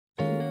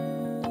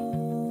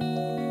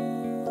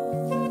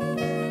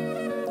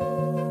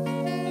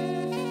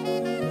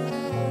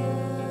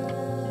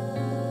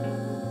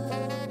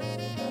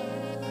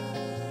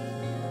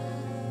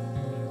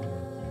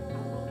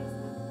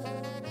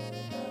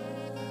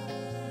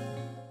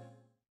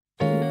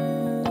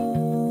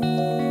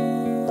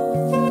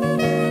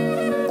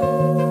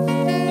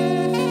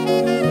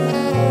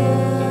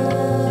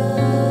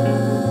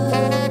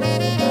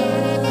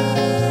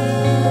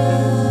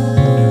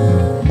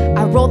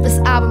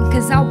writing,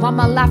 cause I want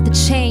my life to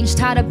change.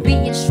 Tired of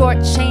being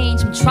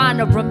shortchanged, I'm trying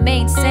to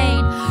remain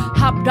sane.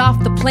 Hopped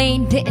off the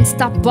plane, didn't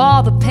stop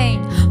all the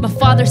pain. My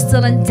father's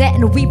still in debt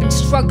and we've been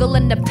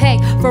struggling to pay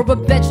for a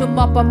bedroom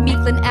up on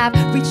Meekland Ave.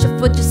 Reaching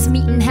for just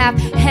meat and half,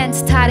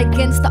 hands tied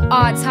against the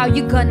odds. How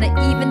you gonna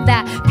even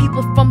that?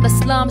 People from the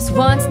slums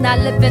once, now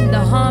living the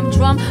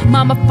humdrum.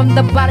 Mama from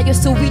the bottom,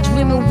 so we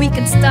dreaming we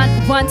can stunt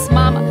once.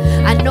 Mama,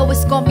 I know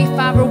it's gonna be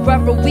fine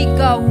wherever we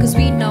go, cause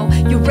we know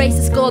you raise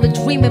this goal to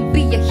dream and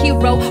be a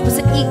hero. Was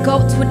an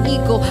ego to an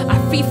eagle, I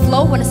free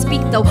flow when I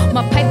speak though.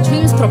 My pipe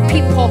dreams through a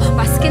peephole,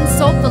 my skin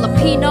so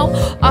Filipino.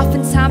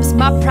 Oftentimes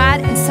my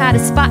pride inside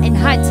is fighting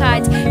high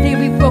tides. Day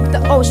we broke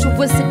the ocean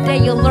was the day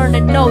you learn to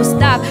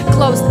nosedive.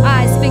 Closed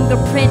eyes,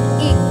 fingerprint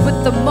ink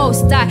with the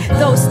most die.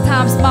 Those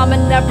times mama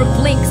never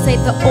blink, say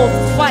the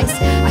oath twice.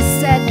 I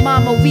said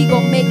mama we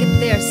gon' make it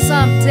there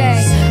someday.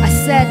 I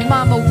said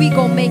mama we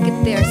gon' make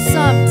it there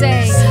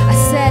someday. I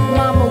said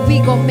mama we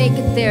gon' make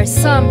it there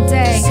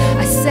someday.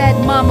 I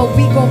said mama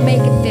we gon'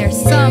 make it there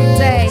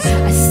someday.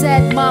 I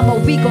said mama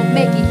we gon'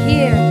 make it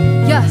here.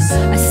 Yes,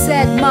 I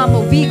said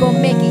mama we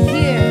gon' make it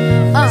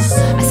here. I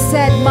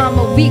said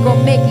mama we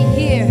gon' make it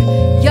here.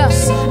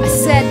 Yes, I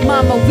said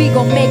mama we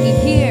gon' make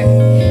it here.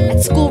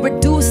 At school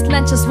reduced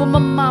lunches when my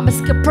mama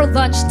skip her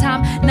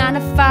lunchtime. 9 to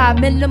 5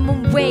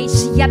 minimum wage,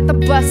 she at the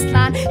bus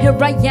line. Here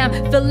I am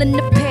filling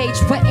the page,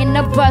 writing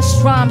the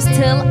bus rhymes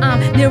till I'm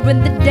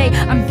nearing the day.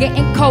 I'm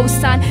getting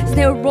cosign,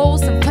 snare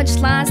rolls and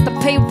punchlines. The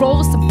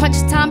payrolls and punch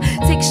time,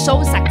 take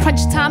shows like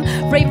crunch time.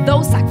 Brave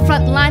those like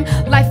frontline,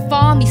 life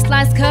on these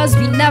lines cause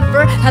we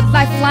never had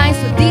lifelines.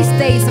 So these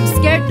days I'm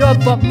scared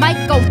of what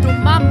might go through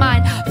my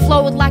mind.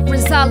 Flow like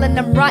Rizal and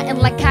I'm writing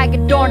like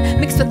Hagedorn.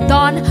 Mixed with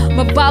Dawn,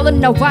 my baller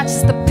now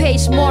watches the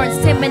page more. And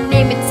say my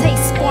name and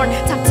taste born.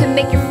 Time to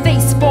make your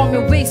face form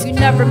in ways you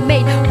never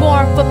made.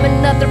 Born from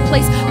another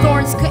place,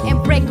 thorns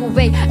couldn't break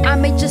away. I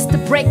made just a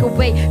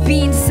breakaway,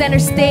 being center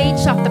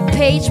stage off the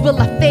page. Will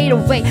I fade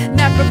away?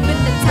 Never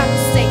been the type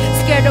to say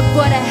scared of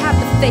what I have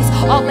to face.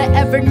 All I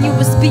ever knew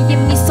was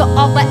being me, so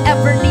all I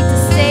ever need to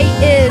say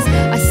is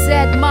I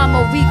said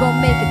mama we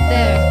gon' make it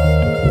there.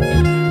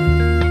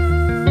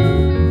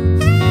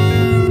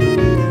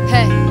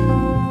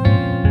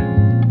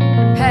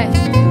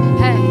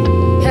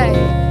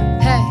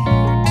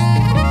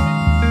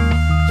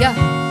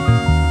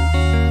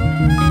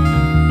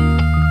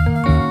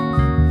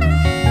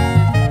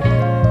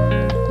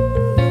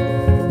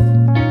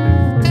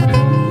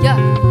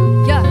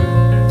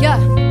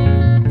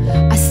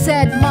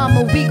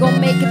 We gon'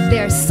 make it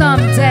there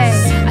someday.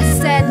 I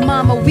said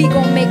mama we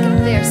gon' make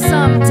it there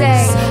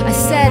someday. I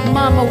said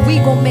mama we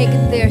gon' make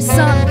it there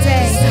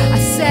someday. I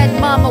said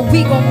mama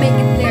we gon' make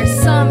it there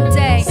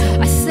someday.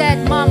 I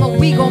said mama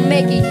we gon'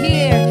 make it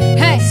here.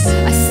 Hey,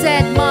 I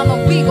said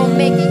mama we gon'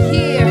 make it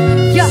here.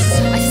 Yeah,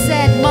 I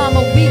said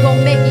mama we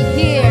gon' make it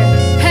here.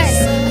 Hey,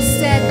 I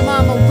said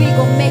mama we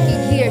gon' make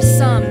it here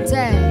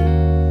someday.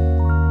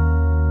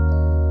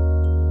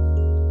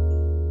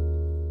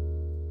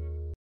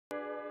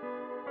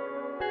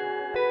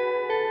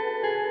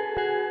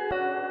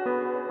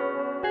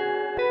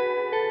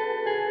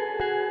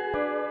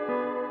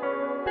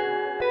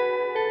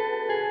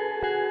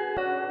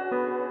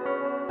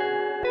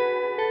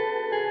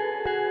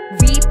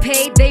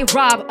 Repay, they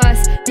rob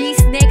us. These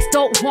snakes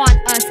don't want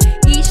us.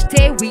 Each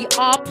day we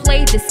all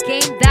play this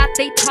game that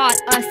they taught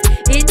us.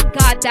 In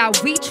God that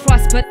we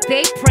trust, but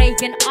they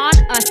praying on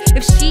us.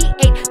 If she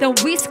ate, then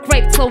we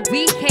scrape till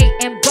we hate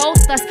and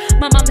boast us.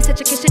 My mama's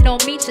education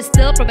don't mean she's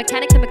still. From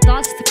mechanic to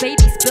McDonald's just to pay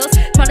these bills.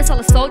 Trying to sell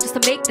a soul just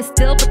to make this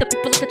deal, but the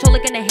people in control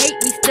are gonna hate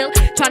me still.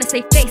 Trying to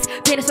save face,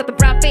 paint us with a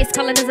brown face.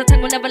 Calling us a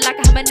tongue will never like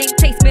how my name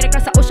tastes. Made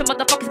across the ocean,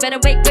 motherfuckers better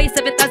make way.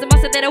 7,000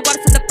 monsters that want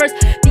us in the first.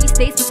 These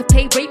days was a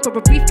pay rate for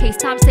a briefcase.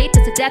 Time saved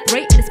is a death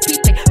rate and it's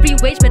prepaid. Free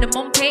wage,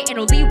 minimum pay, and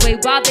no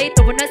leeway. While they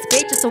throwing us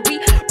bait just so we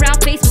brown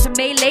face with your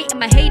melee in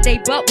my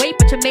heyday. But wait,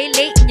 but your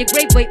melee in your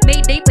grave. Wait,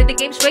 Mayday, play the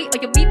game straight or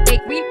your meat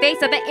fake. Green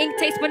face, how the ink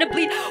tastes when it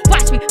bleed.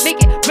 Watch me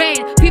make it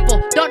rain. People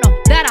don't know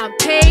that I'm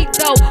paid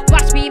though.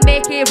 Watch me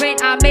make it rain.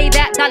 I made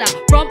that dollar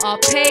from a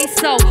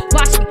peso.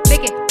 Watch me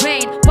make it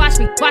rain. Watch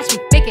me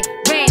make it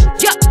rain.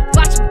 Yeah,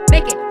 watch me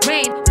make it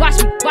rain. Watch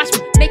me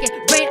make it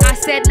rain. I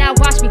said now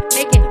watch me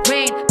make it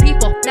rain.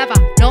 People never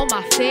know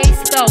my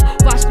face though.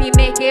 Watch me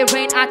make it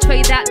rain. I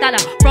trade that dollar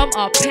from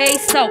a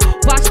peso.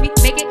 Watch me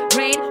make it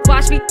rain.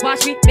 Watch me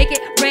make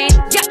it rain.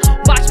 Yeah,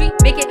 watch me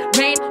make it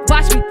rain.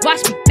 Watch me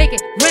make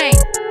it rain.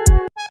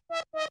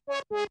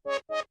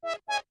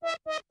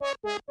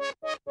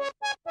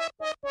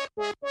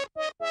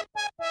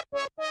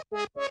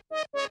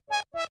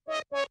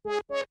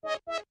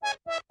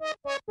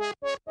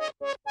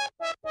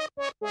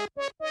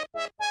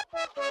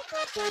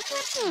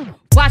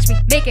 Watch me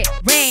make it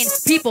rain.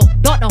 People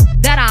don't know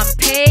that I'm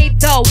paid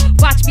though.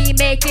 Watch me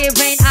make it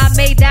rain. I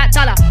made that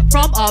dollar from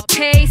from a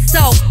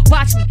peso.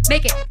 Watch me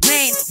make it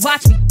rain.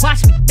 Watch me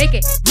make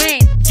it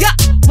rain. Yeah,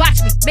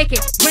 watch me make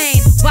it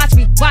rain. Watch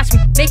me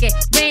make it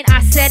rain.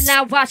 I said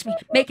now watch me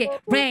make it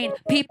rain.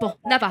 People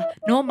never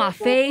know my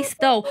face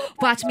though.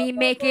 Watch me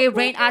make it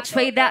rain. I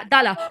trade that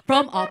dollar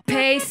from a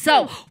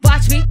peso.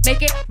 Watch me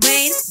make it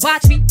rain.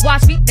 Watch me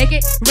make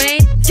it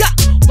rain. Yeah,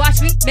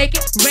 watch me make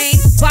it rain.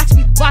 Watch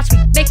me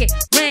make it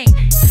rain.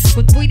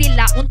 Kung pwede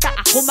launta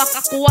ako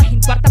makakuha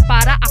kwarta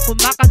para ako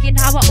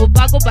makaginhawa o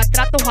bago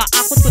batrato ha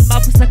ako kung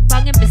mabusag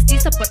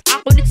pangimbestisa pat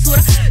ako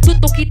nitsura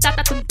tuto kita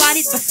tatong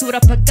panit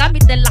basura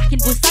paggamit ng laking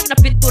busag na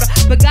pintura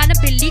baga ng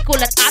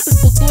pelikula at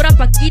atong kultura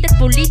pag-idat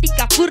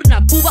politika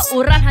purna buwa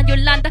uran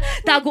Yolanda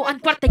taguan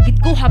kwarta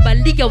gitkuha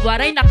baliga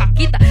waray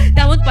nakakita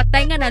dahon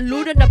patay nga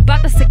naluna na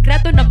bata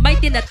sekreto na may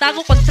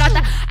tinatago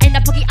kontrata ay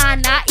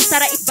napagiana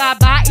isara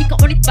ibaba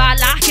ikaunit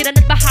bala hiran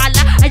at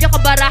bahala ayaw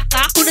ka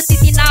baraka kung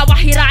natitinawa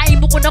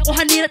hirain mo ko na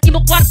kuhanirat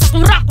imo kwarta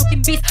kung rako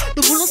timbis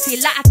tumulong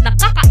sila at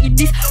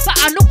nakakainis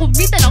paano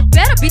kumita ng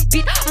pera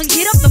bit-bit ang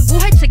hirap ng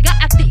buhay tsaga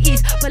at tiis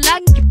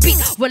palaging gipit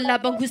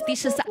wala bang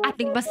hustisya sa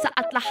ating bansa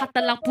at lahat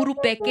na lang puro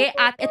peke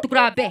at eto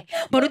grabe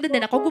marunong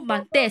din ako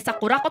gumante sa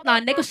kurakot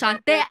na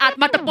negosyante at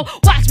mata po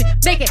watch me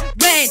make it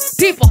rain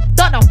people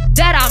don't know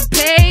that I'm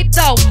paid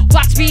though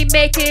watch me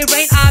make it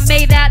rain I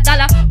made that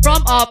dollar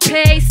from a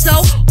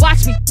peso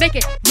watch me make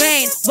it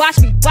rain watch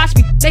me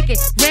make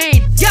it rain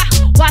yeah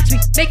watch me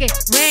make it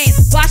rain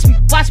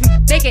watch me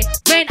make it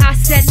rain I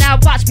said now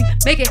watch me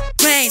make it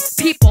rain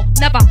people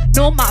never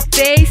know my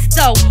face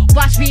though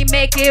watch me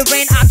make it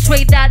rain I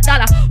trade that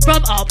dollar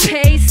from a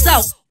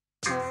peso.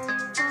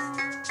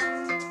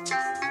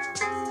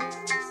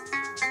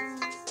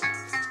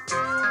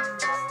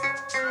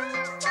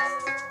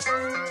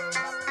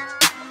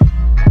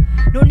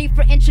 No need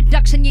for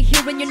introduction, you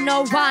hear and you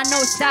know why. I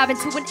know it's dive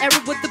into an era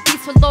with the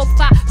beats for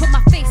lo-fi. Put my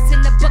face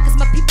in the book as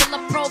my people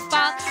are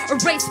profile.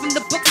 Erase from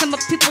the books and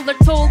my people are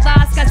told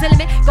lies. Sky's the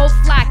limit, go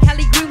fly,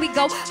 Cali green we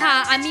go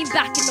high. I mean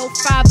back in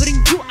 05, but in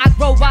you I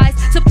grow wise.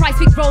 Surprise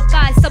we grow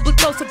thighs, double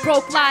dose of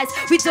broke lies.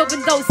 We dove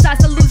in those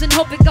sides, so losing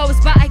hope it goes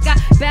by. I got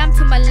Bam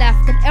to my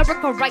left and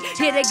Erica right.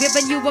 Here they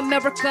giving you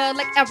America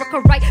like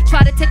Erica Wright.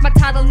 Try to take my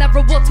title, never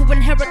will to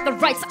inherit the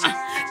rights.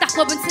 That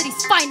Club in City's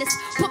finest,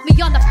 put me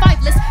on the 5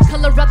 list.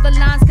 Color up the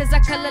lines cause I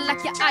color like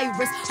your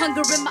iris.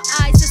 Hunger in my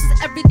eyes, this is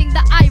everything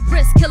that I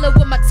risk. Kill it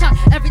with my tongue,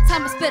 every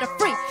time I spit a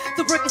free.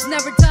 The work is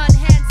never done,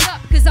 hands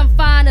up cause I'm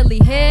finally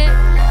here.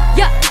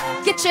 Yeah,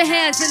 get your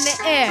hands in the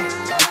air.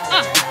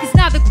 Cause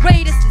now the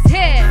greatest is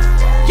here.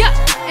 Yeah,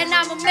 and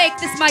I'ma make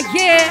this my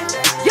year.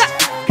 Yeah,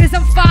 cause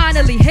I'm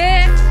finally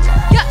here.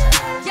 Yeah,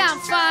 I'm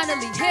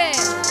finally here.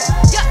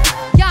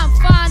 Yeah, I'm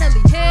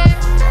finally here.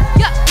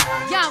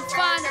 Yeah, I'm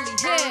finally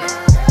here.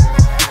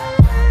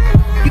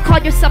 Call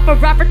yourself a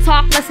rapper,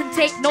 talk less and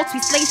take notes. We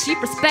slay sheep,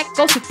 respect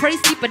goes to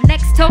praise, keep a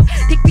next toe.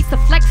 Take beats to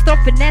flex, throw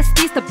finesse,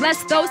 these to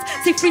bless those.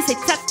 Say free, say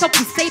text, hope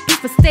we say peace,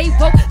 but stay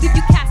woke. Leave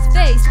you cast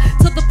phase,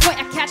 till the point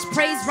I catch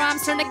praise.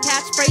 Rhymes turn to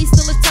catchphrase,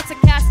 still it touch a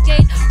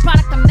cascade.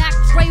 Product of Mac,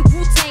 Dre,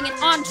 Wu-Tang and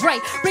Andre.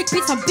 Break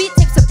beats on beat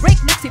tapes to break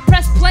next, we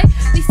press play.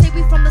 They say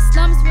we from the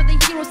slums where the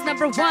heroes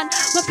never won.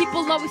 When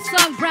people always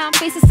sung, brown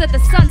faces said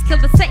the suns. Kill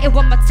the Satan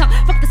with my tongue.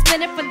 Fuck the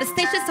spinning from the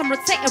stations, I'm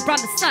rotating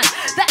around the sun.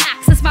 The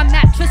axis, my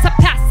mattress, I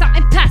pass out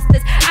and pass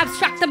this.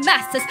 Abstract the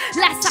masters,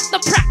 last out the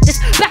practice.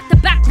 Back to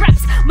back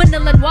raps,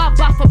 Manila Noir,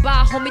 bar for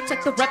bar. Homie,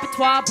 check the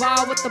repertoire,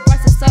 bar with the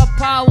bars and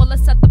subpar. Well,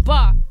 let's set the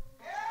bar.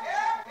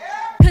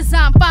 Cause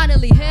I'm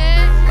finally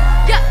here.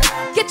 Yeah,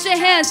 get your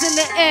hands in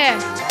the air.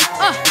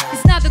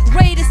 It's now the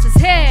greatest is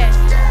here.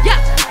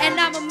 Yeah, and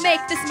I'ma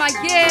make this my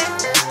year.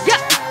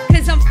 Yeah,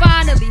 cause I'm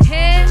finally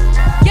here.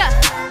 Yeah,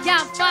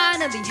 I'm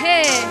finally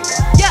here.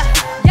 Yeah,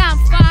 I'm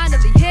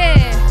finally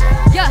here.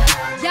 Yeah,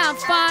 I'm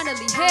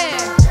finally here.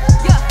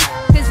 Yeah,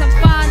 cause I'm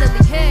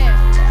finally here.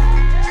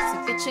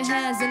 So get your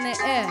hands in the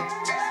air.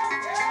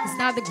 Cause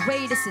now the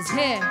greatest is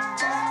here.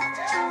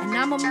 And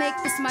I'ma make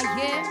this my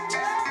year.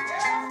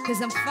 Cause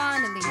I'm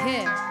finally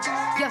here.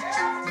 Yeah,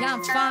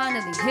 I'm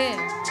finally here.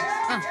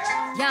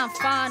 Yeah, I'm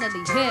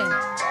finally here.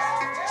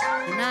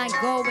 And I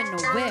ain't going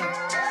nowhere.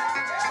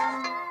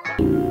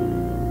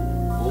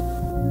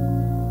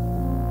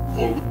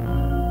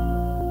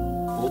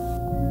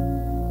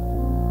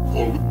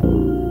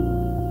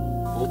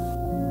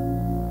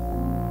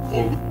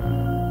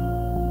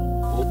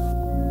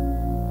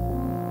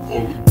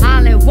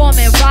 Island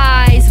woman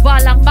rise,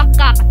 walang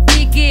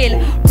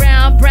makakatigil.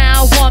 Brown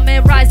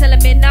woman rise,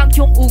 alamin ng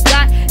iyong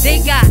ugat. They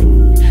got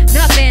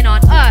nothing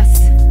on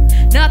us,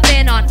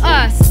 nothing on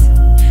us,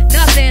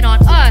 nothing on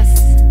us,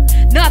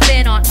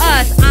 nothing on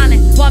us.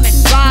 Island woman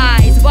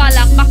rise,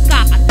 walang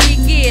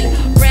makakatigil.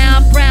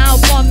 Brown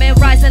woman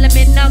rise,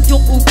 alamin ng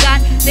iyong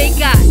ugat. They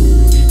got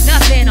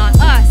nothing on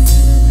us,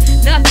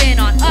 nothing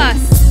on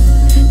us,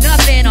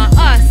 nothing on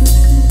us.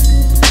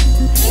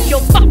 Yo,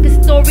 fuck the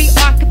story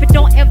arc if it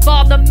don't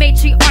involve the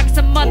matriarch.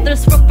 Some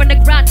mothers work from the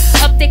ground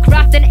up, they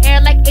craft in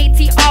air like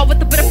ATR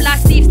with a bit of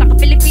last sleeves.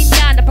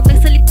 Naka-Filipina na pag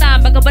nagsalita,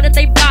 magabanan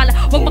tayo bala.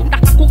 Huwag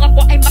magtaka kung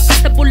ako ay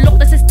makasabulok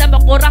na sistema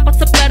ko. Rakot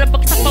sa pera,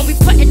 bagsak pa we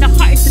put in the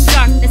heart in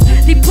darkness.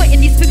 They put in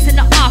these pigs in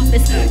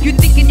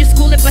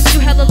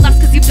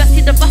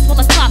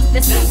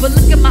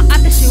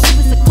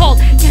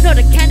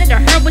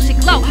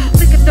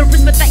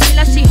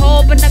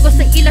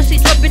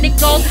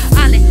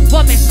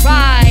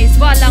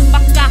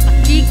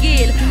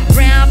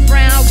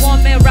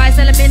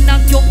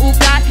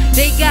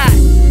They got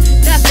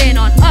nothing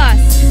on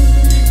us.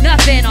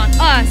 Nothing on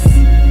us.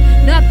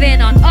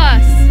 Nothing on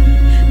us.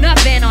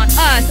 Nothing on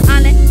us.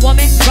 Alin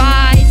woman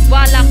rise,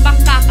 walang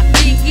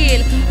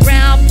makakatigil.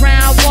 Brown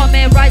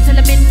woman rise,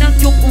 alamin ng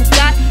yung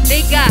ugat.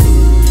 They got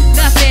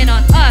nothing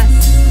on us.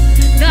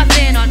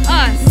 Nothing on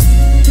us.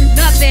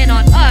 Nothing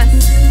on us.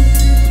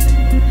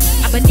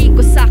 Abani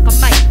ko sa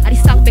kamay,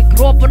 arisang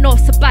mikropono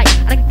sabay.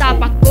 Arang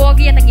tapang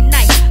gogi ang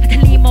inay, at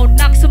halimaw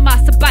nang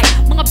sumasabay.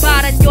 Mga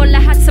baran nyo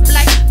lahat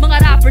sablay,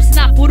 mga rappers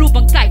na puro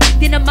bangkay.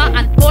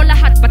 Tinamaan ko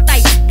lahat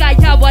patay,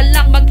 kaya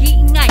walang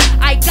mag-iingay.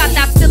 I got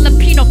that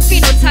Filipino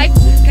phenotype,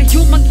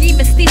 kayo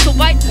mag-i-mestizo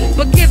white.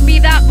 But give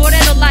me that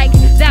moreno like,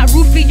 that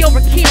Rufio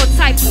Aquino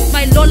type.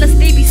 My lolas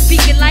they be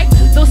speaking like,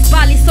 those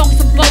Bali songs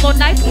of bolo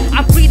knife.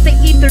 I breathe the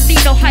ether,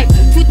 Nino hype,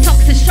 two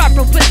tongues is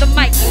sharper with the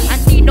mic. I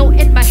Nino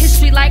in my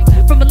history like,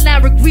 from a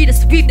lyric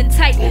readers weaving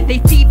tight. They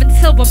thieve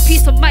until one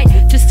piece of might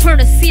just turn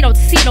a Cino to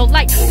Cino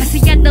light.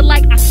 Hacienda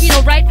like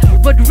Aquino, right?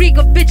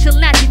 Rodrigo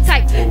vigilante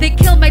type. They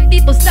kill my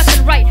people left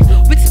and right,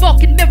 with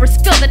smoke and mirrors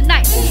fill the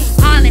night.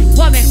 Alin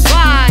woman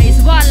rise,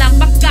 walang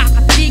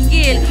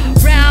makakatigil.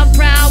 Brown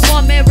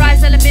woman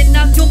rise, alamin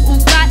ng yung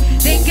ugat.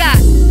 They got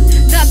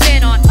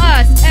nothing on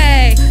us,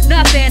 ayy.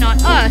 Nothing on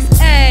us,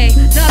 ayy.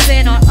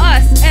 Nothing on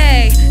us,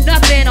 ayy.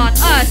 Nothing on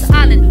us.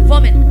 Alin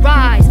woman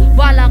rise,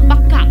 walang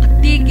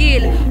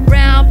makakatigil.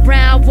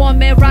 Brown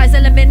woman rise,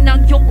 alamin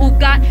ng yung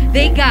ugat.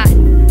 They got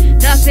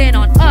nothing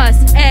on us,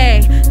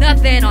 ayy.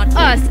 Nothing on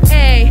us,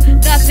 ayy.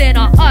 Nothing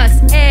on us,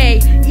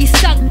 ayy.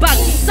 Isang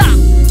bagsak.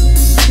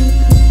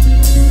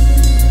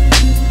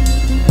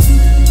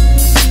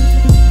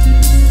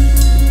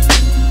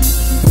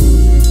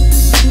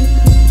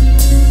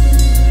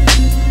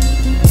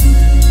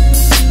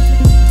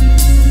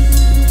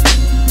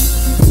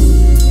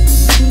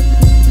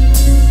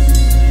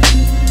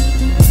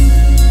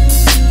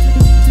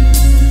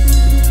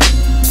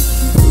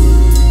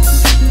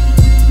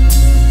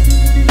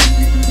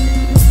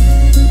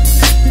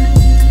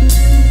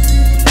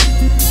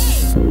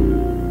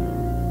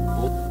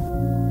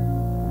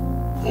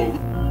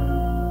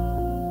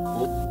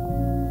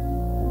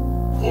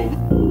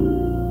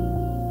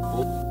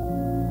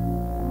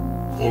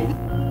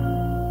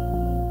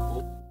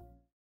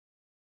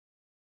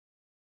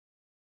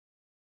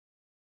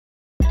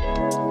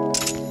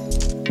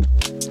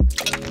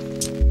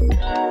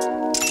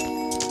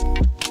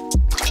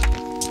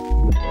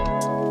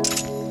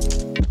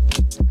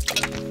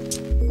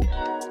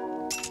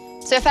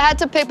 So if I had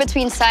to pick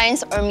between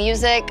science or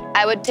music,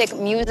 I would pick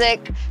music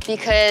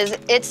because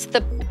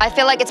I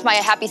feel like it's my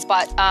happy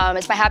spot.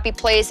 It's my happy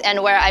place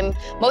and where I'm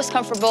most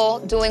comfortable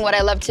doing what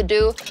I love to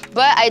do.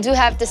 But I do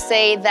have to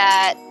say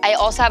that I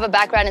also have a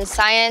background in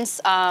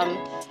science.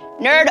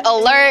 Nerd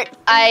alert,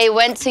 I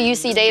went to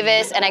UC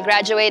Davis and I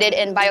graduated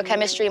in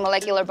biochemistry and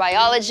molecular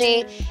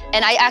biology.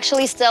 And I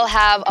actually still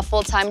have a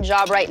full-time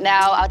job right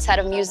now outside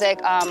of music.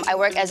 I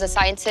work as a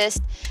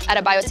scientist at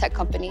a biotech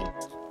company.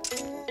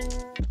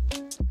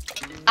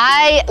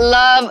 I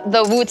love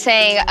the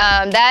Wu-Tang.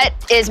 That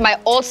is my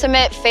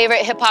ultimate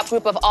favorite hip-hop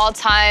group of all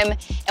time.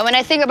 And when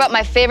I think about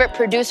my favorite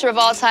producer of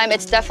all time,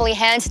 it's definitely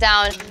hands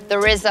down the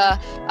RZA.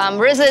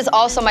 RZA is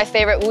also my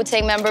favorite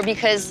Wu-Tang member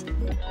because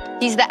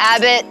he's the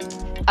Abbott.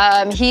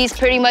 He's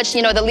pretty much,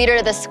 you know, the leader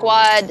of the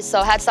squad.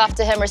 So hats off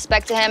to him,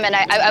 respect to him, and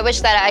I wish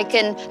that I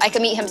can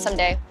meet him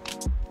someday.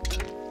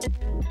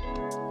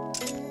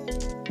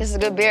 This is a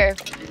good beer.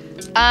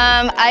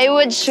 I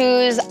would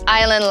choose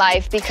island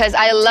life because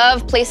I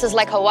love places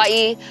like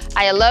Hawaii.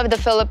 I love the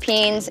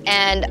Philippines,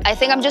 and I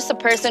think I'm just a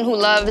person who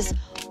loves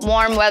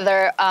warm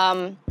weather.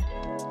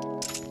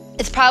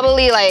 It's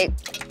probably like,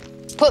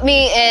 put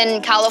me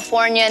in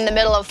California in the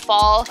middle of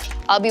fall.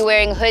 I'll be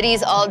wearing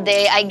hoodies all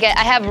day.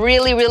 I have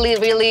really, really,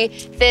 really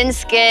thin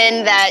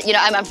skin that, you know,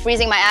 I'm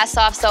freezing my ass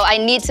off, so I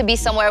need to be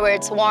somewhere where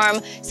it's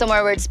warm,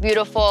 somewhere where it's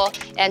beautiful,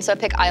 and so I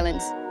pick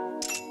islands.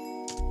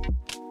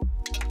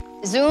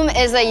 Zoom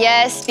is a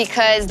yes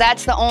because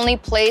that's the only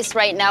place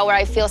right now where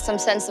I feel some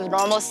sense of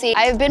normalcy.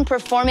 I've been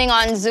performing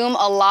on Zoom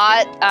a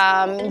lot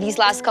these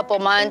last couple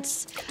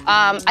months.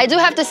 I do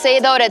have to say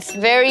though, that it's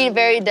very,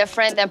 very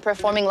different than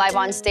performing live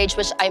on stage,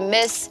 which I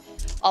miss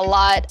a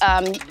lot.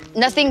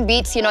 Nothing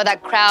beats, you know,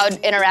 that crowd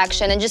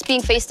interaction and just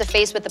being face to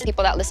face with the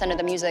people that listen to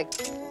the music.